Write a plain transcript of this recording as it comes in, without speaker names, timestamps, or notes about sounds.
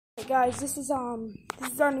Hey guys, this is our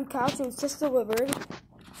new couch. It was just delivered.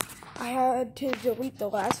 I had to delete the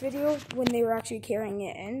last video when they were actually carrying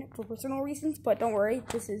it in for personal reasons, but don't worry,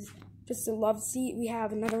 this is just a love seat. We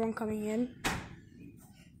have another one coming in.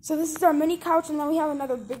 So this is our mini couch, and then we have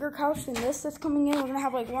another bigger couch than this that's coming in. We're gonna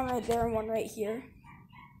have like one right there and one right here.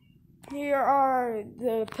 Here are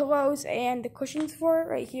the pillows and the cushions for it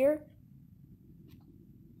right here.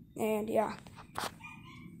 And yeah.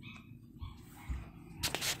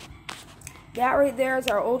 That right there is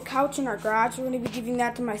our old couch in our garage. We're going to be giving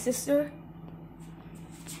that to my sister.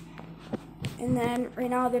 And then right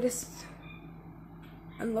now they're just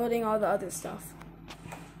unloading all the other stuff.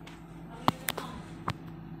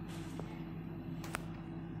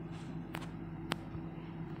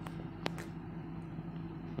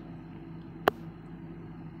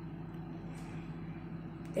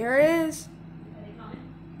 There it is.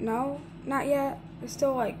 No, not yet. They're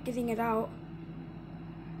still like getting it out.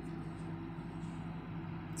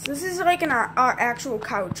 So this is like our actual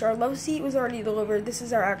couch. Our love seat was already delivered. This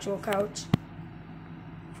is our actual couch.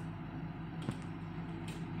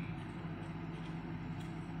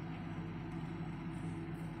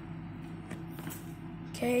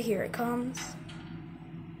 Okay, here it comes.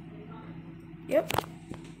 Yep.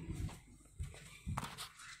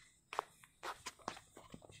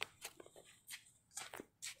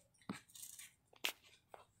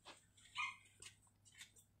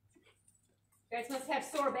 You guys must have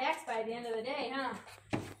sore backs by the end of the day, huh?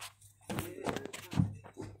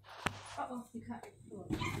 Uh-oh, you cut your floor.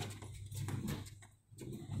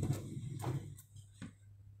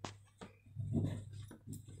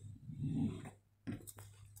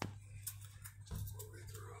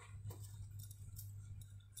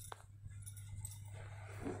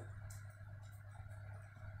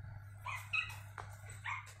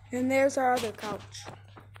 And there's our other couch.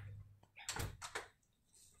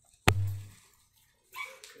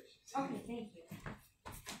 Okay, thank you.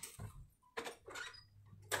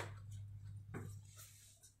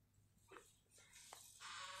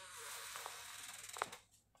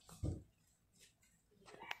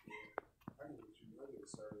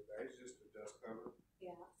 That's just a dust cover.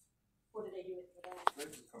 Yeah. What did they do with that? They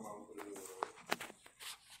just come out and put it in the door.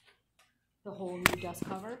 The whole new dust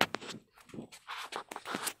cover?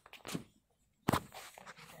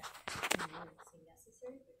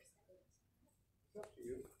 It's up to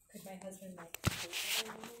you. Could my husband like take it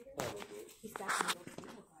later? Probably. He's got one of those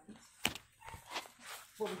little ones.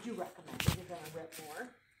 What would you recommend? Is it gonna rip more?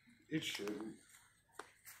 It shouldn't.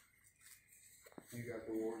 You got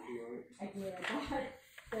the warranty on it? I did. I got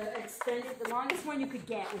the extended, the longest one you could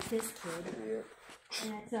get was this kid. Yeah.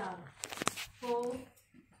 And it's full,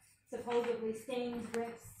 supposedly stains,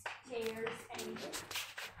 rips, tears, and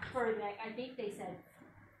for like, I think they said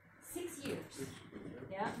 6 years.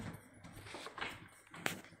 Yeah.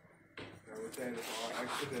 Now with that, it's all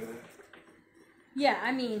accidental. Yeah,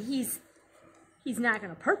 I mean, he's not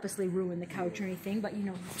gonna purposely ruin the couch or anything, but you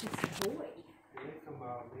know, he's just a boy. They come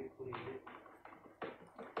out and they clean it.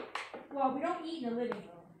 Well, we don't eat in the living room.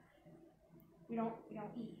 We don't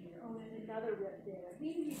eat here. Oh, there's another rip there.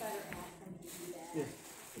 Maybe we better ask them to do that. Yeah.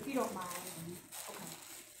 If you don't mind. Okay.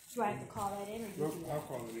 Do I have to call that in or do you Nope, do that? I'll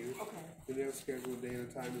call it in. Okay. And they'll schedule a day and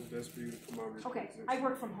a time that's best for you to come out and Okay. replace it. I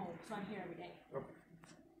work from home, so I'm here every day. Okay.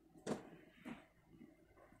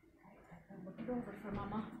 Look it over for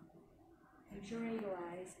Mama. Use your eagle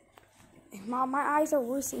eyes. Mom, my eyes are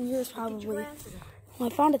worse than yours probably. Get your glasses.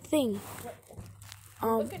 Well, I found a thing.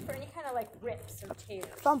 Looking for any kind of like rips or tears.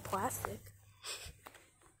 I found plastic.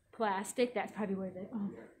 Plastic. That's probably where the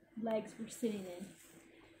legs were sitting in.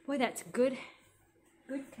 Boy, that's good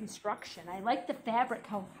construction. I like the fabric,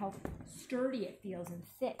 how sturdy it feels and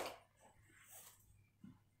thick.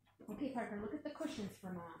 Okay, Parker, look at the cushions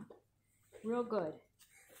for Mom. Real good.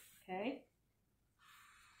 Okay.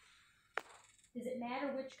 Does it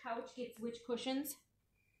matter which couch gets which cushions?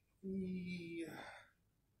 Yeah.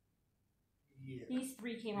 Yeah. These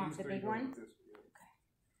three came off the These big three one. go with this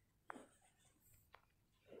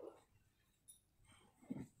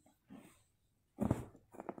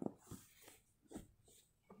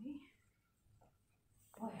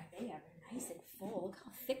Boy, they are nice and full. Look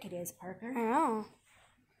how thick it is, Parker. I know.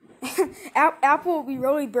 Apple will be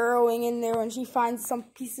really burrowing in there when she finds some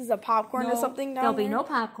pieces of popcorn or something down There'll there. be no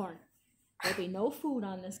popcorn. There'll be no food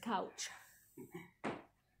on this couch.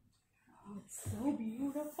 Oh, it's so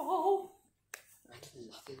beautiful.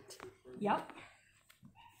 Yep.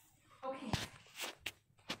 Okay.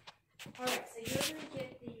 All right, so you're going to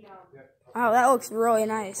get the... Oh, that looks really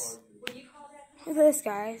nice. What do you call that? Look at this,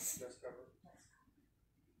 guys.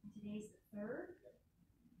 Today's the 3rd.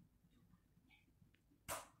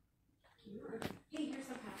 Hey, here's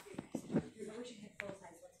some coffee. I wish I had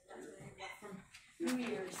full-size ones, but that's what I got from New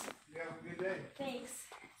Year's. You have a good day. Thanks.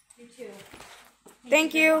 You too.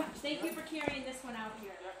 Thank very you. much. Thank you for carrying this one out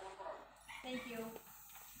here. Thank you.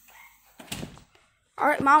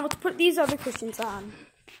 Alright, Mom, let's put these other cushions on.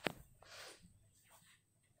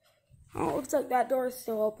 Oh, it looks like that door is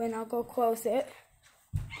still open. I'll go close it.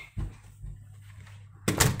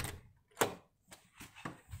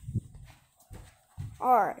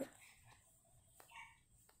 Alright.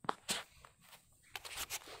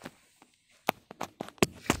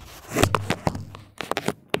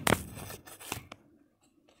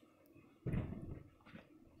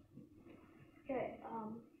 Okay,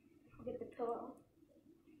 I'll get the pillow.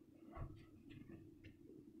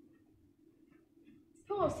 These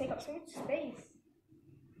pillows take up so much space.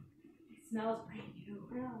 It smells brand new.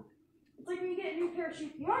 I know. It's like when you get a new pair of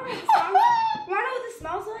shoes. You wanna know what this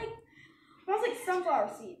smells like? It smells like sunflower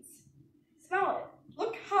seeds. Smell it.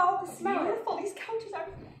 Look how Smell it. beautiful these couches are.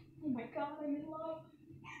 Oh my god, I'm in love.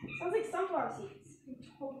 It smells like sunflower seeds. I'm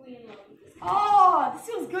totally in love with this. Oh, this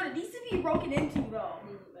feels good. It needs to be broken into though.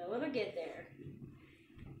 Well, it'll get there.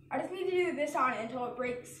 I just need to do this on it until it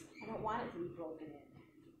breaks. I don't want it to be broken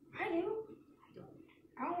in. I do. I don't.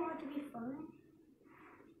 I don't want it to be firm.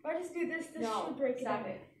 If I just do this, this No, should break stop it.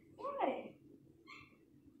 it. Why?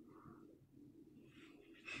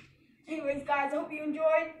 Anyways, guys, I hope you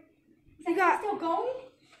enjoyed. We got Still going?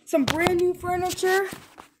 some brand new furniture,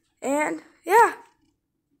 and yeah,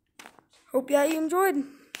 hope you enjoyed.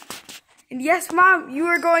 And yes, Mom, you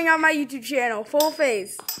are going on my YouTube channel, Full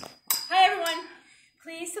Phase. Hi everyone.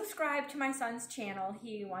 Please subscribe to my son's channel.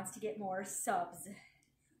 He wants to get more subs.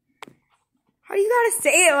 How do you gotta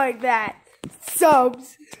say it like that?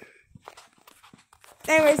 Subs.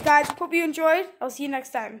 Anyways, guys, hope you enjoyed. I'll see you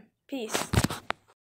next time. Peace.